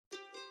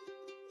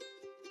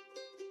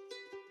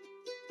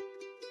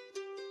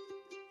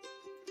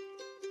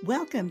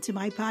Welcome to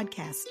my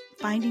podcast,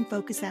 Finding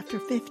Focus After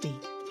 50,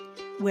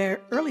 where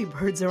early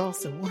birds are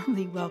also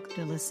warmly welcome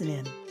to listen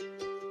in.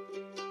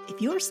 If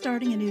you're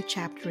starting a new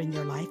chapter in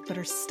your life but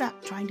are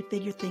stuck trying to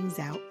figure things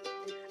out,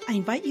 I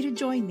invite you to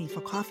join me for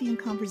coffee and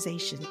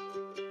conversation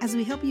as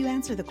we help you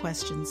answer the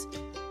questions,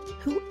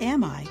 who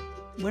am I,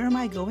 where am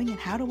I going, and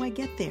how do I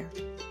get there?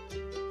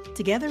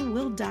 Together,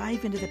 we'll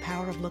dive into the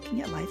power of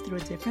looking at life through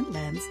a different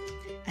lens,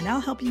 and I'll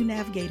help you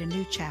navigate a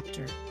new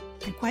chapter,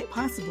 and quite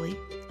possibly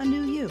a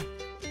new you.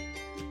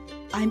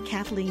 I'm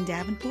Kathleen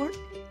Davenport,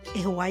 a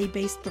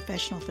Hawaii-based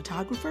professional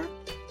photographer,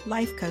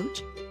 life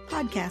coach,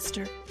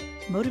 podcaster,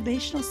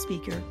 motivational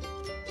speaker,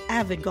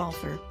 avid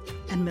golfer,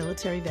 and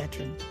military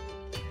veteran.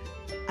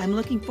 I'm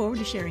looking forward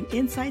to sharing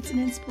insights and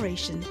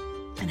inspiration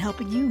and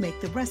helping you make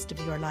the rest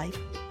of your life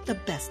the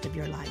best of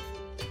your life.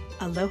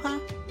 Aloha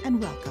and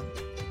welcome.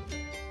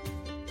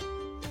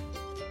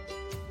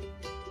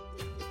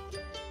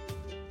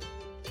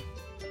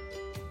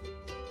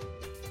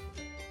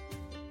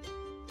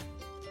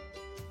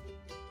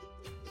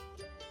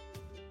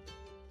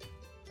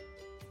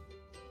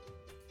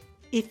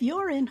 If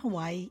you're in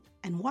Hawaii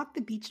and walk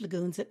the beach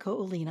lagoons at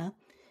Ko'olina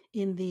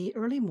in the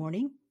early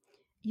morning,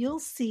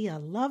 you'll see a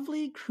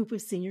lovely group of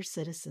senior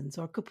citizens,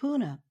 or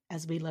kapuna,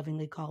 as we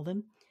lovingly call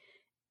them,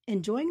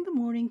 enjoying the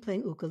morning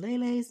playing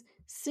ukuleles,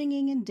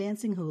 singing and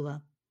dancing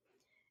hula.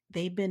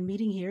 They've been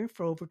meeting here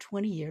for over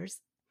 20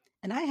 years,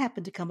 and I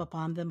happened to come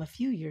upon them a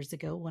few years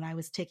ago when I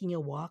was taking a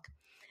walk,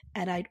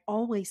 and I'd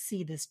always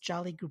see this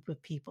jolly group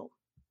of people.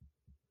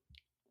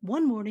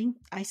 One morning,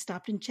 I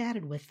stopped and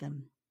chatted with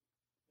them.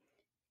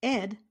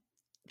 Ed,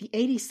 the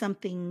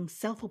 80-something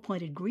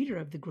self-appointed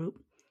greeter of the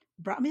group,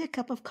 brought me a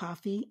cup of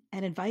coffee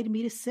and invited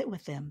me to sit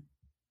with them.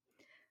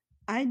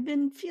 I'd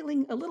been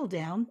feeling a little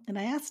down, and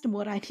I asked him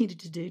what I needed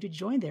to do to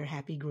join their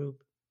happy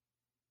group.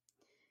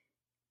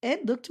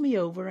 Ed looked me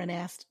over and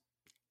asked,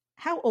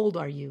 "How old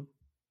are you?"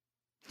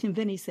 And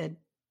then he said,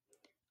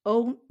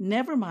 "Oh,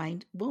 never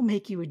mind, we'll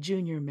make you a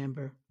junior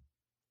member."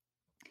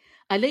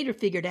 I later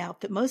figured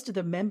out that most of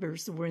the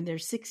members were in their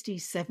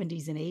 60s,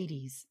 70s, and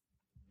 80s.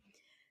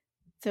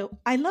 So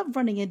I love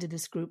running into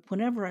this group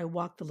whenever I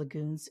walk the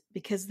lagoons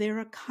because they're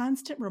a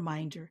constant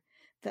reminder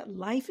that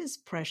life is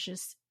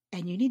precious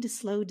and you need to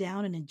slow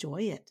down and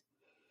enjoy it.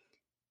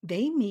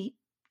 They meet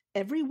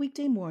every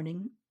weekday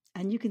morning,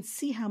 and you can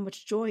see how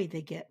much joy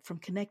they get from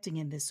connecting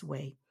in this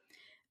way.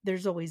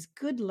 There's always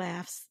good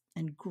laughs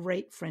and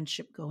great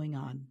friendship going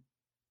on.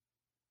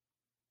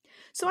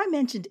 So I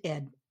mentioned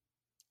Ed.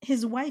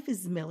 His wife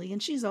is Millie,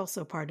 and she's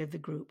also part of the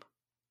group.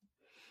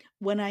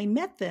 When I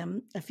met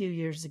them a few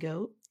years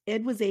ago,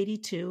 Ed was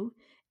 82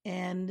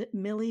 and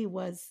Millie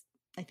was,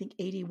 I think,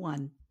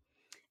 81.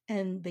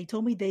 And they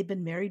told me they'd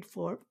been married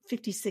for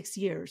 56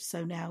 years.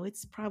 So now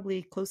it's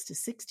probably close to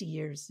 60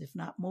 years, if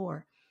not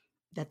more,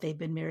 that they've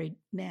been married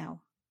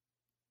now.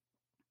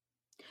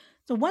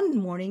 So one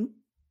morning,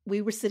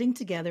 we were sitting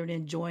together and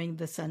enjoying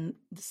the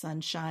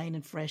sunshine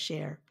and fresh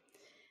air.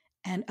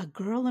 And a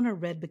girl in a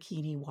red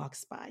bikini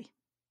walks by.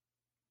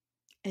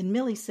 And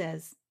Millie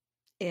says,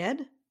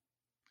 "Ed,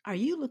 are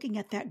you looking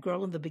at that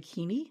girl in the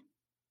bikini?"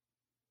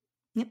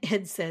 And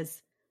Ed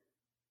says,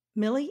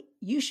 "Millie,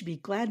 you should be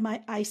glad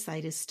my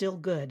eyesight is still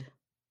good."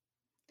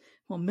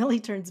 Well, Millie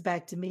turns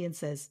back to me and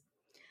says,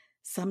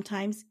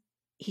 "Sometimes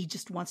he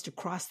just wants to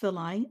cross the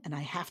line and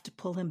I have to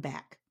pull him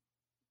back."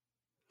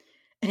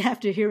 And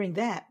after hearing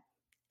that,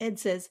 Ed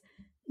says,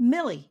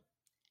 "Millie,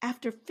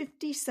 after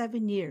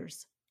 57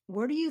 years,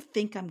 where do you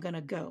think I'm going to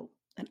go?"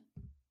 And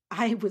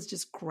I was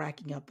just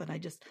cracking up, and I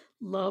just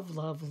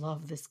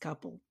love this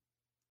couple.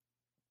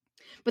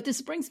 But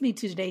this brings me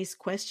to today's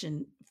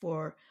question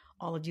for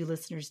all of you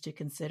listeners to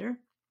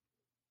consider.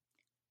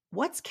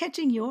 What's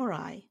catching your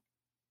eye?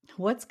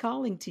 What's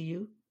calling to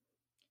you?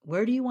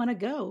 Where do you want to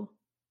go?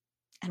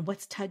 And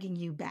what's tugging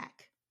you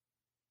back?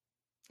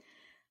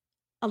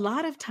 A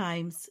lot of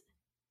times,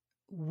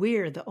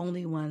 we're the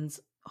only ones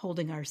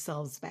holding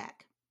ourselves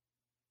back.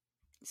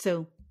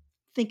 So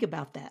think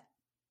about that.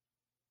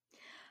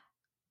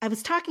 I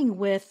was talking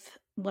with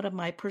one of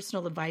my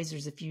personal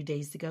advisors a few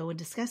days ago and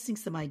discussing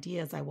some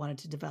ideas I wanted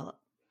to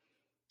develop.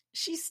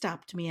 She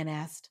stopped me and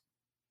asked,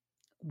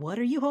 "What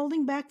are you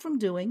holding back from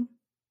doing?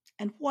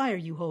 And why are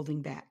you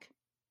holding back?"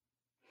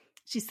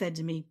 She said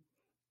to me,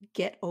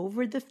 "Get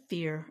over the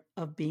fear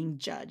of being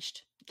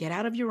judged. Get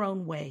out of your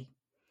own way.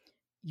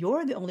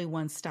 You're the only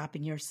one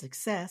stopping your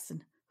success,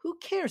 and who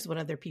cares what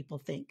other people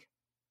think?"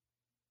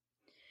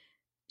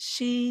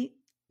 She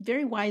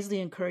very wisely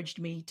encouraged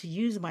me to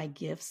use my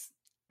gifts,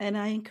 and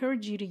I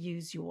encourage you to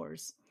use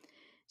yours.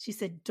 She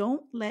said,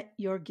 "Don't let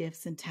your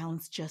gifts and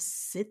talents just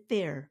sit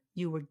there.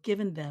 You were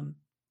given them.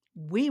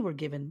 We were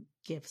given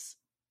gifts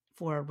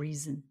for a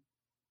reason.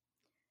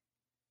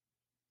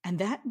 And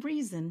that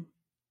reason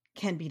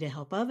can be to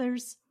help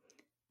others,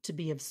 to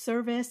be of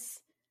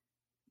service,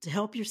 to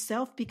help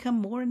yourself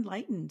become more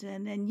enlightened,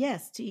 and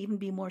yes, to even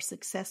be more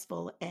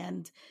successful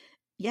and,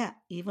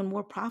 even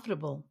more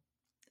profitable."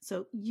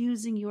 So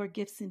using your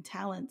gifts and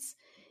talents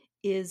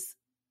is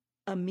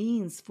a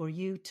means for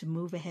you to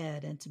move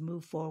ahead and to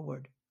move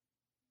forward.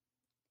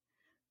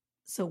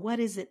 So, what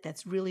is it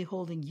that's really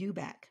holding you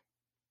back?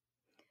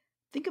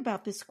 Think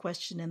about this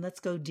question and let's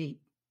go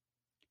deep.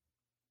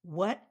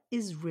 What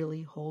is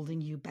really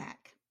holding you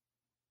back?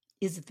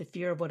 Is it the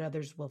fear of what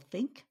others will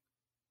think?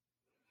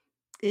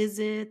 Is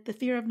it the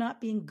fear of not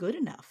being good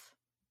enough?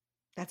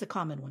 That's a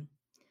common one.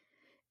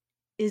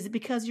 Is it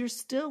because you're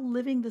still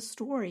living the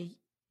story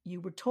you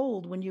were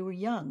told when you were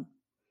young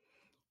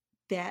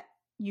that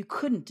you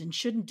couldn't and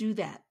shouldn't do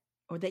that,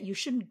 or that you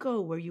shouldn't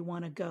go where you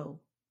want to go?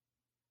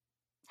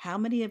 How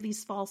many of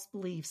these false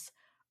beliefs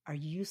are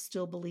you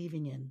still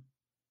believing in?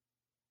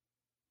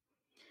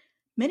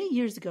 Many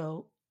years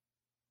ago,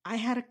 I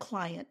had a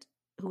client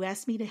who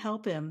asked me to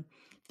help him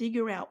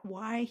figure out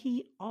why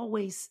he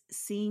always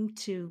seemed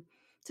to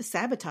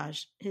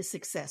sabotage his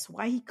success,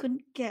 why he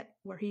couldn't get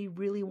where he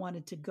really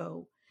wanted to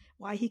go,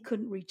 why he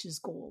couldn't reach his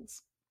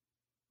goals.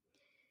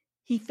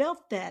 He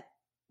felt that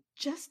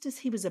just as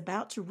he was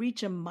about to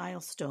reach a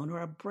milestone or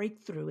a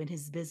breakthrough in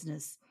his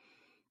business,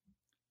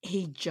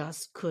 he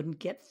just couldn't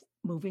get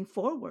moving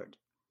forward.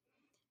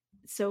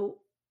 So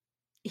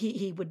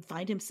he would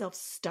find himself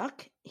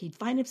stuck. He'd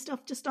find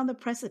himself just on the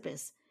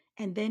precipice.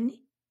 And then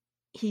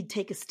he'd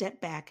take a step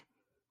back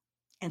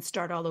and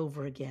start all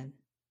over again.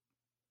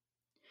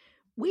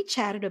 We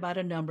chatted about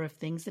a number of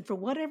things, and for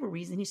whatever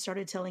reason, he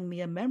started telling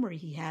me a memory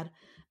he had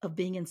of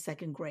being in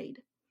second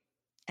grade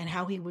and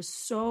how he was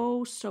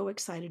so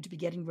excited to be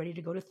getting ready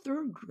to go to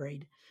third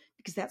grade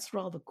because that's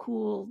where all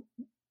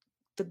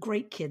the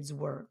great kids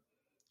were.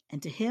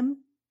 And to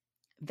him,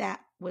 that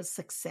was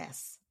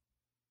success.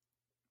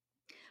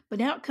 But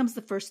now it comes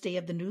the first day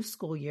of the new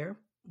school year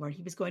where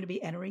he was going to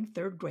be entering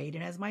third grade.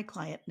 And as my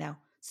client, now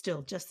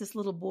still just this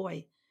little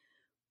boy,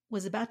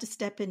 was about to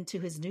step into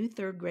his new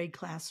third grade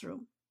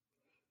classroom,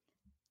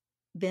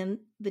 then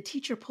the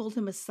teacher pulled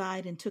him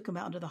aside and took him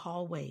out into the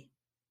hallway.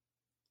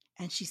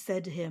 And she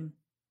said to him,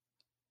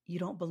 "You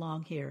don't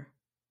belong here.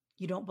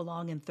 You don't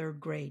belong in third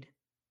grade."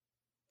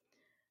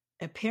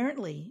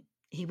 Apparently,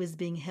 he was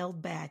being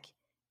held back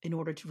in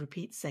order to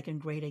repeat second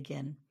grade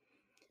again.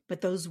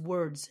 But those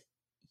words,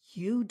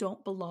 "You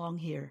don't belong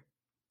here,"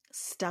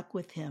 stuck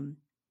with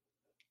him.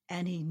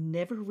 And he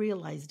never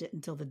realized it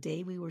until the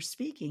day we were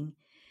speaking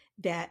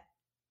that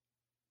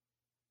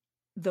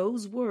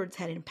those words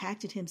had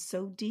impacted him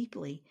so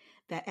deeply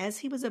that as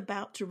he was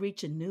about to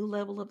reach a new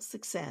level of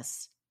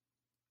success,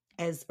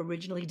 as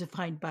originally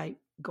defined by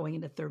going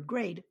into third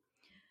grade,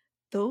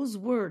 those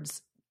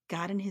words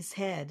got in his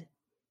head,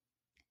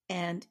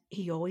 and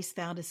he always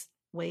found a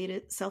way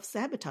to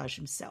self-sabotage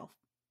himself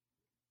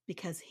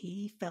because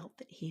he felt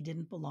that he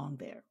didn't belong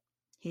there.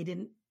 He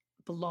didn't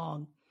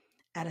belong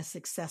at a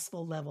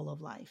successful level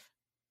of life.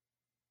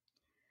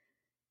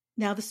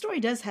 Now, the story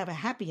does have a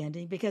happy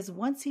ending because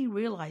once he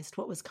realized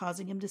what was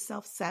causing him to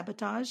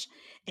self-sabotage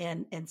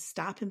and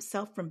stop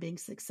himself from being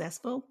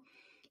successful,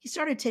 he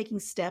started taking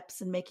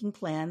steps and making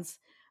plans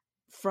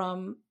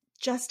from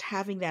just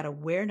having that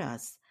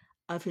awareness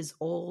of his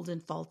old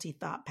and faulty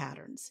thought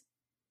patterns.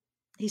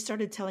 He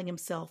started telling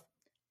himself,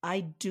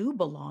 "I do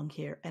belong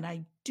here and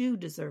I do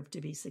deserve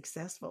to be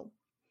successful."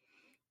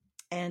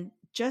 And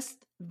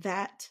just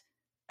that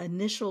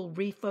initial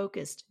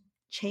refocus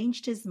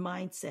changed his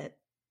mindset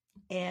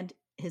and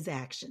his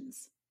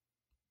actions.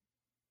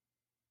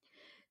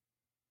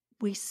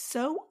 We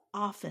so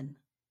often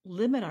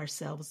limit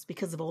ourselves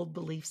because of old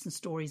beliefs and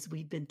stories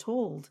we've been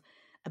told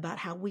about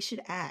how we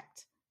should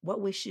act, what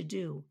we should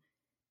do,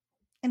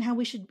 and how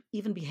we should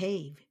even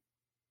behave.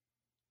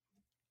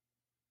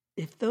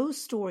 If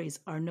those stories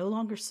are no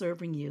longer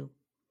serving you,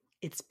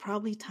 it's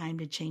probably time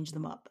to change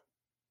them up.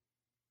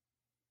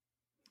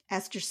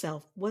 Ask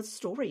yourself, what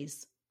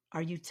stories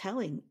are you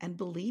telling and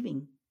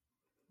believing?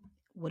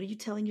 What are you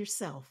telling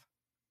yourself?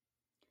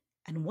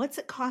 And what's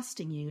it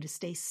costing you to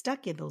stay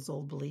stuck in those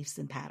old beliefs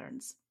and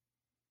patterns?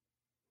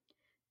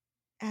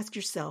 Ask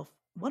yourself,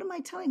 what am I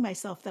telling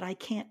myself that I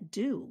can't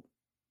do?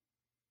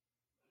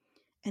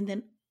 And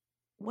then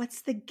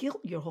what's the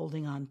guilt you're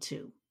holding on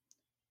to?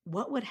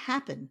 What would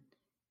happen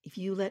if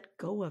you let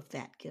go of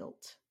that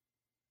guilt?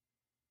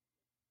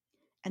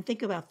 And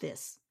think about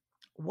this.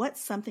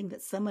 What's something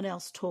that someone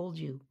else told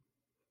you,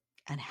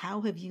 and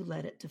how have you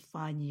let it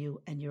define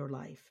you and your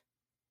life?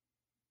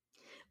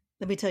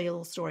 Let me tell you a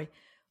little story.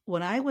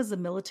 When I was a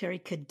military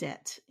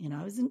cadet,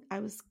 I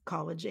was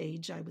college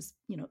age. I was,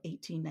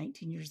 18,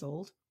 19 years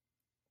old.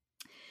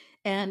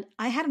 And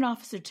I had an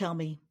officer tell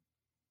me,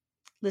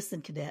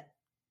 "Listen, cadet,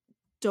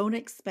 don't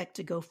expect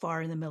to go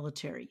far in the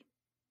military.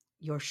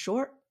 You're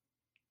short,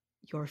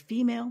 you're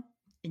female,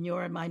 and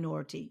you're a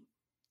minority.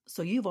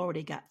 So you've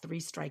already got 3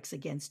 strikes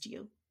against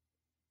you."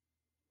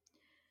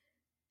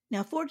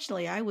 Now,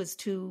 fortunately, I was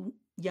too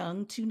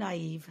young, too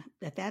naive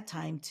at that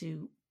time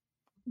to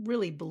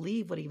really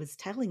believe what he was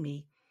telling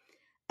me.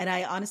 And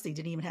I honestly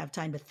didn't even have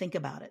time to think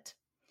about it.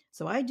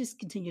 So I just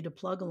continued to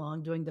plug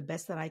along, doing the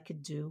best that I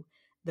could do,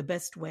 the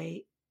best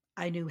way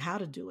I knew how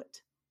to do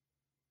it.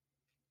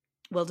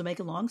 Well, to make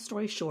a long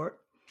story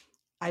short,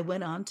 I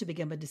went on to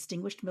become a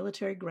distinguished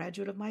military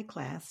graduate of my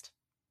class.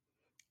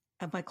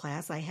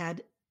 I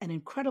had an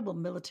incredible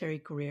military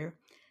career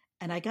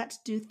And I got to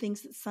do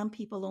things that some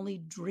people only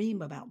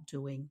dream about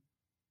doing.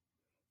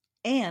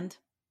 And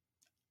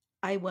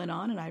I went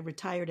on and I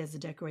retired as a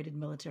decorated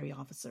military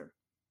officer.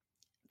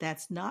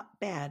 That's not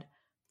bad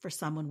for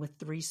someone with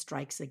 3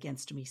 strikes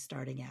against me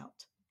starting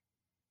out.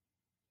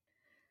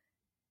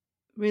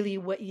 Really,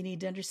 what you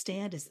need to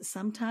understand is that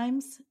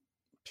sometimes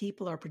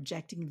people are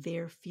projecting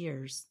their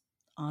fears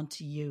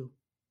onto you.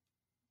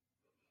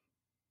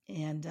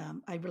 And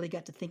I really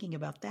got to thinking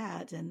about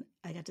that. And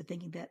I got to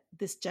thinking that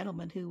this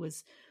gentleman who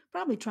was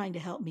probably trying to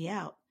help me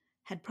out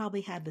had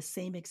probably had the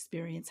same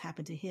experience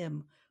happen to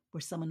him,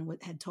 where someone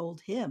had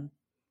told him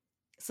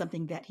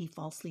something that he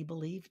falsely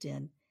believed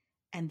in,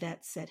 and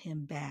that set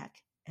him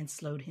back and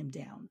slowed him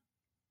down.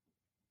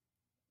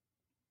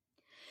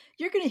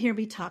 You're going to hear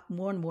me talk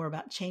more and more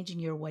about changing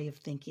your way of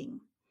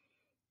thinking.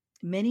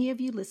 Many of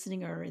you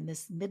listening are in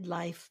this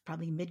midlife,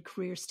 probably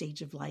mid-career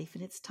stage of life,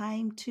 and it's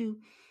time to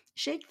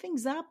shake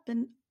things up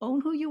and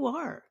own who you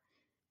are.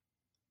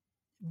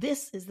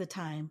 This is the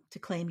time to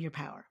claim your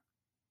power.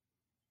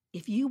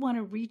 If you want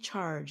to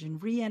recharge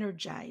and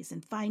re-energize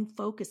and find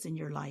focus in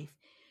your life,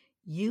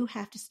 you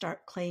have to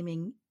start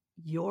claiming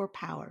your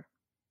power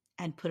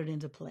and put it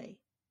into play.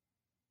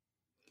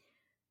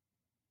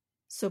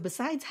 So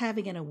besides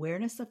having an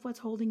awareness of what's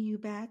holding you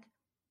back,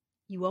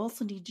 you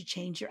also need to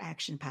change your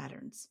action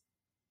patterns.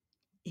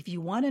 If you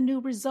want a new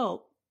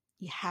result,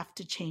 you have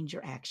to change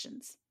your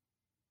actions.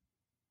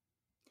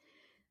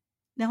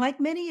 Now, like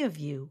many of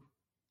you,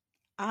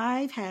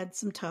 I've had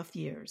some tough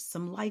years,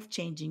 some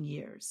life-changing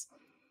years.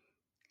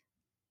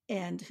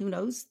 And who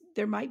knows,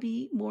 there might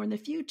be more in the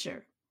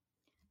future.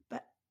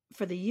 But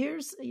for the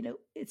years,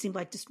 it seemed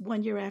like just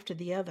one year after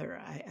the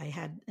other. I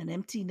had an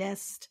empty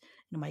nest.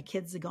 My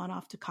kids had gone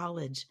off to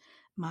college.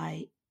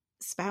 My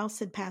spouse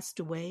had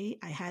passed away.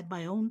 I had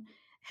my own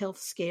health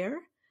scare.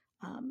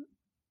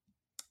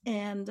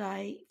 And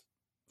I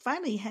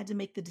finally had to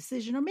make the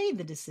decision, or made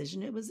the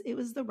decision. It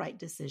was the right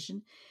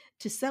decision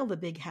to sell the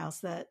big house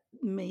that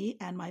me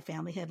and my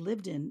family had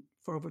lived in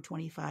for over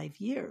 25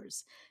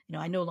 years.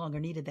 I no longer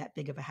needed that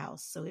big of a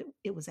house. So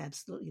it was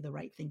absolutely the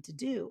right thing to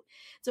do.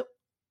 So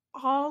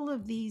all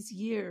of these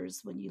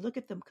years, when you look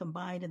at them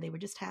combined, and they were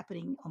just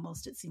happening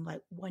almost, it seemed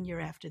like one year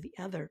after the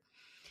other,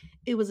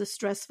 it was a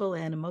stressful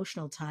and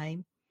emotional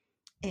time.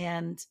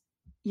 And,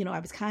 I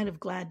was kind of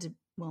glad to,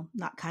 well,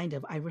 not kind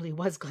of, I really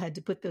was glad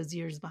to put those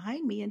years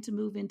behind me and to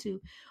move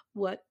into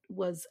what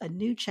was a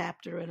new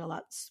chapter and a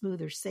lot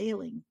smoother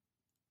sailing.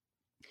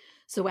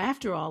 So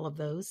after all of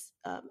those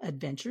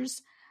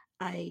adventures,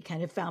 I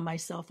kind of found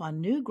myself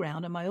on new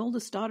ground. And my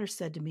oldest daughter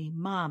said to me,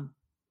 "Mom,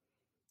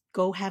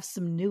 go have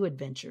some new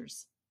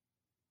adventures."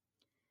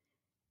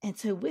 And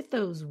so with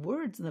those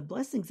words and the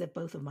blessings of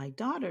both of my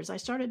daughters, I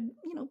started,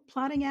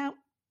 plotting out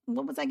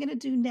what was I going to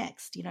do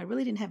next. I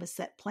really didn't have a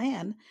set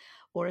plan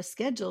or a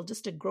schedule,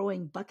 just a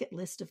growing bucket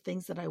list of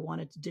things that I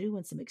wanted to do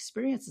and some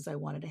experiences I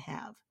wanted to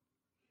have.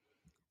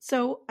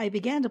 So I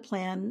began to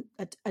plan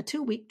a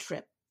 2-week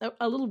trip,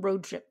 a little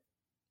road trip,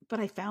 but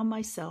I found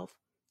myself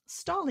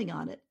stalling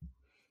on it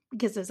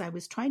because as I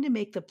was trying to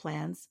make the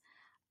plans,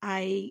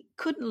 I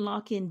couldn't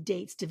lock in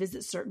dates to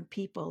visit certain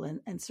people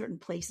and certain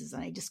places.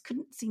 And I just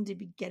couldn't seem to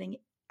be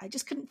I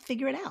just couldn't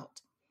figure it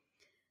out.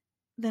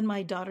 Then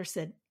my daughter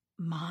said,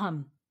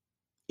 "Mom,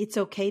 it's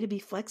okay to be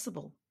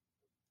flexible.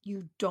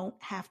 You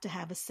don't have to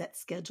have a set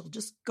schedule.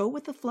 Just go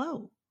with the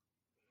flow."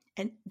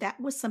 And that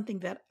was something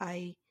that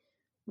I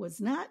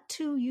was not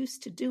too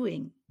used to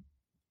doing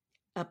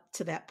up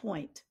to that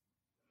point.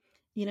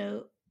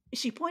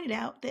 She pointed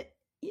out that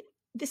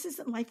this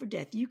isn't life or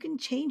death. You can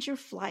change your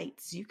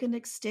flights, you can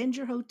extend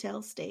your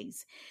hotel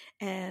stays,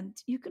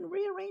 and you can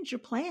rearrange your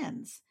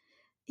plans.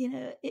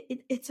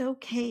 It's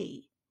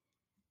okay.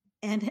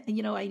 And,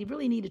 I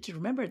really needed to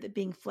remember that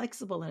being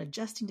flexible and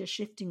adjusting to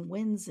shifting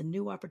winds and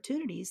new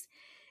opportunities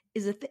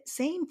is the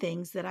same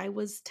things that I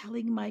was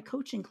telling my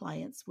coaching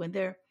clients when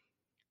they're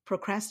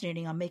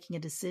procrastinating on making a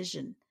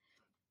decision.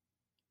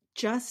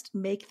 Just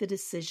make the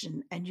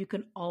decision and you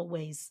can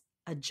always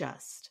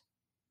adjust.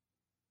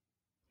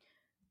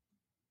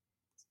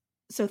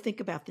 So think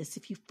about this.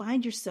 If you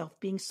find yourself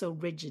being so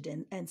rigid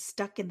and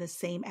stuck in the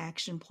same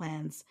action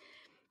plans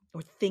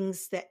or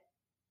things that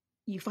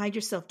you find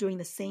yourself doing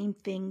the same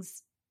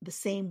things the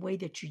same way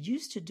that you're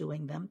used to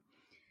doing them,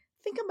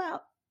 think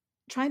about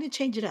trying to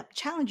change it up.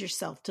 Challenge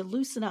yourself to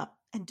loosen up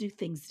and do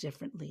things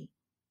differently.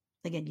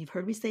 Again, you've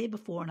heard me say it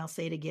before, and I'll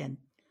say it again.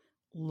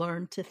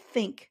 Learn to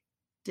think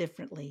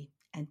differently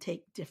and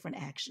take different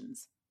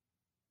actions.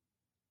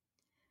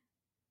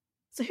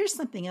 So here's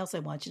something else I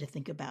want you to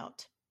think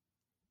about.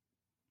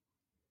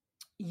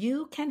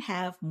 You can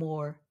have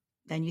more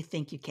than you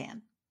think you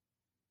can.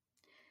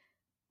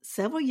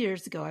 Several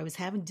years ago, I was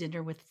having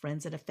dinner with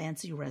friends at a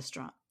fancy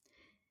restaurant.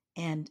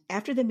 And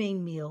after the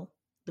main meal,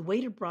 the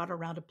waiter brought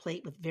around a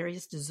plate with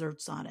various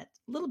desserts on it.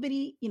 Little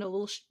bitty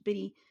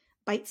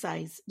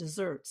bite-sized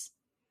desserts.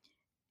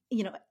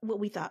 What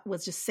we thought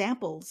was just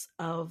samples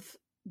of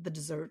the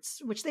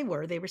desserts, which they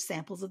were. They were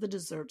samples of the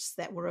desserts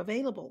that were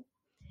available.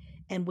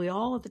 And we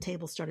all at the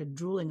table started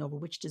drooling over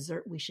which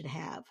dessert we should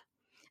have.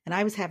 and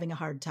I was having a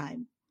hard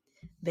time.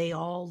 They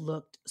all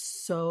looked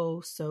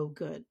so, so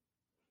good.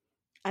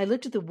 I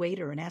looked at the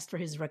waiter and asked for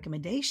his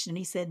recommendation, and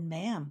he said,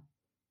 "Ma'am,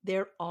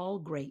 they're all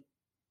great,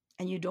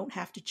 and you don't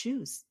have to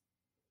choose.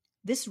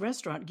 This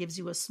restaurant gives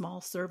you a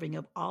small serving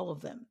of all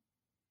of them."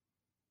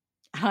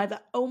 And I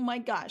thought, oh my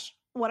gosh,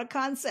 what a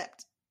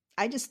concept.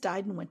 I just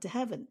died and went to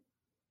heaven.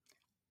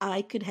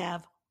 I could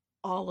have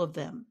all of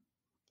them,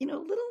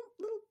 little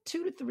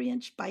 2 to 3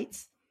 inch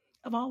bites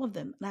of all of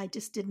them. And I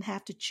just didn't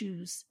have to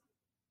choose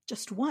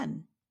just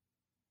one.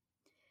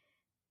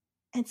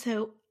 And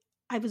so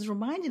I was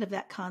reminded of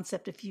that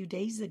concept a few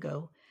days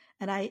ago,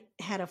 and I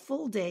had a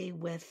full day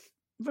with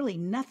really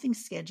nothing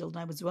scheduled.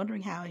 And I was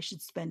wondering how I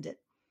should spend it.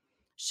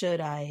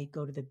 Should I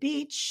go to the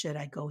beach? Should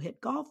I go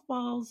hit golf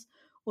balls?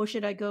 Or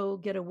should I go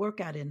get a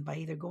workout in by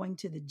either going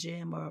to the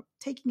gym or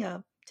taking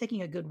a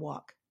good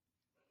walk?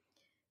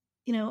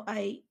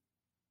 I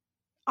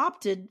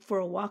opted for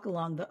a walk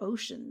along the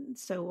ocean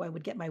so I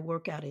would get my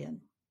workout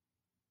in.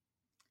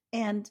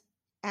 And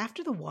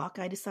after the walk,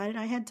 I decided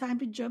I had time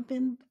to jump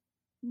in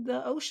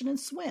the ocean and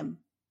swim.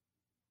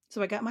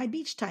 So I got my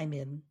beach time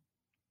in.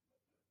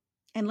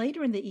 And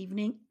later in the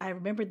evening, I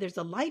remembered there's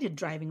a lighted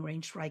driving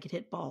range where I could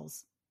hit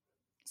balls.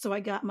 So I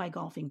got my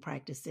golfing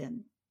practice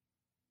in.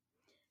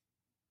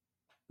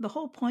 The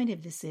whole point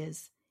of this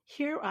is,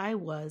 here I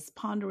was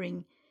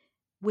pondering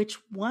which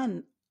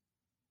one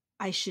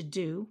I should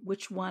do,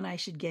 which one I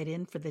should get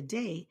in for the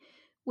day,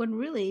 when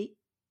really,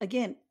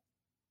 again,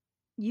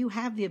 you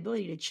have the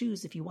ability to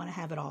choose if you want to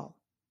have it all.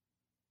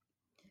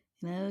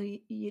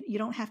 You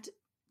don't have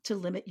to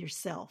limit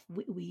yourself.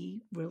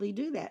 We really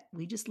do that.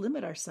 We just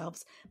limit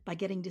ourselves by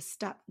getting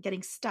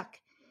stuck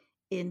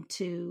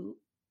into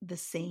the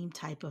same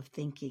type of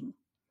thinking.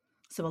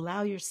 So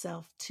allow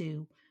yourself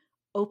to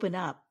open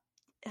up.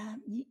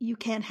 You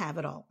can have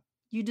it all.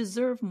 You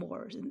deserve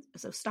more.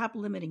 So stop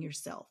limiting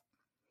yourself.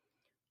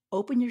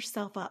 Open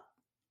yourself up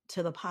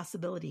to the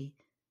possibility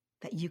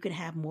that you can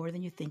have more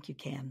than you think you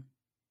can.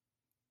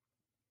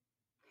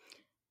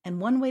 And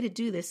one way to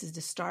do this is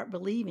to start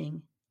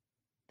believing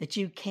that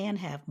you can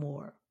have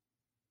more.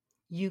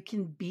 You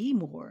can be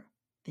more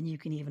than you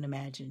can even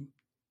imagine.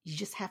 You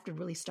just have to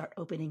really start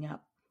opening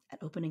up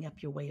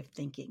your way of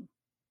thinking.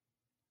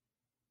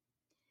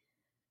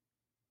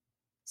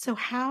 So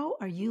how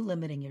are you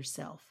limiting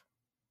yourself?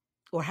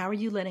 Or how are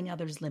you letting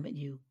others limit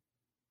you?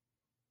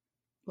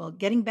 Well,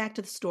 getting back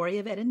to the story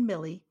of Ed and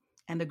Millie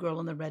and the girl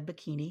in the red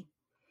bikini.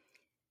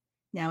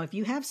 Now, if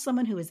you have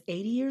someone who is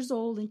 80 years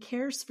old and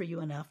cares for you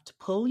enough to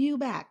pull you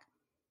back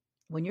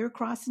when you're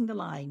crossing the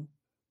line,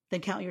 then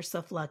count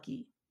yourself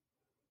lucky.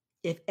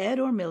 If Ed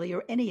or Millie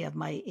or any of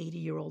my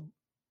 80-year-old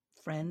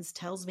friends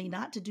tells me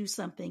not to do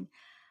something,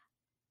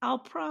 I'll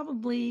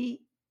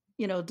probably,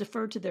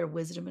 defer to their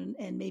wisdom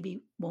and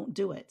maybe won't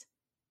do it.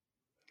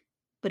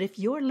 But if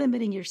you're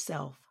limiting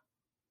yourself,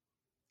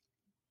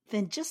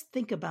 then just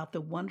think about the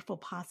wonderful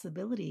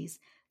possibilities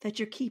that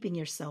you're keeping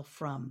yourself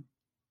from.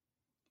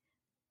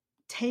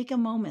 Take a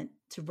moment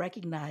to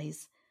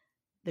recognize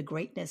the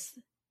greatness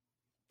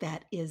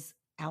that is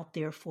out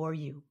there for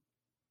you.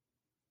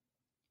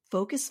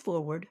 Focus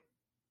forward.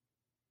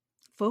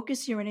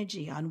 Focus your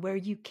energy on where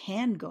you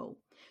can go.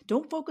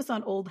 Don't focus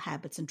on old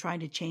habits and trying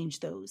to change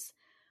those.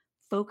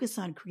 Focus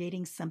on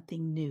creating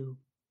something new.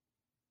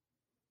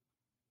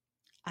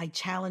 I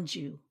challenge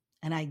you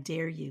and I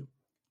dare you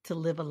to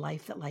live a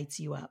life that lights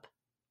you up.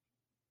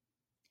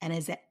 And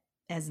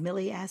as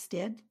Millie asked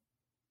Ed,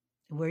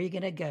 where are you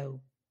going to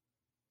go?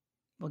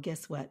 Well,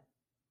 guess what?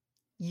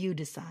 You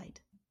decide.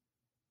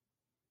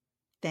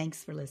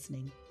 Thanks for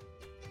listening.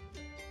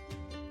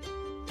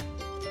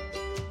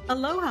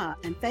 Aloha,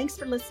 and thanks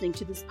for listening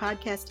to this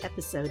podcast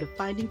episode of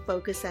Finding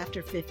Focus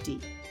After 50.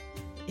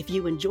 If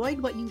you enjoyed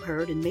what you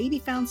heard and maybe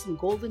found some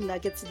golden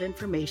nuggets of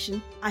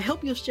information, I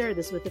hope you'll share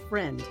this with a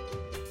friend.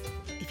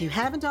 If you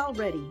haven't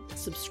already,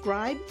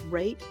 subscribe,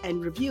 rate,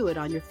 and review it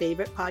on your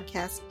favorite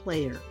podcast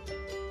player.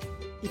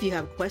 If you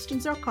have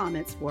questions or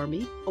comments for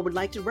me, or would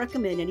like to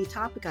recommend any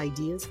topic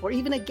ideas or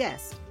even a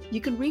guest, you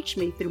can reach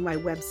me through my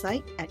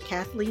website at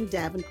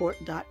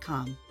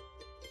KathleenDavenport.com.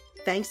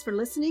 Thanks for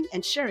listening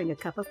and sharing a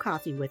cup of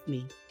coffee with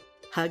me.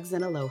 Hugs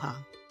and aloha.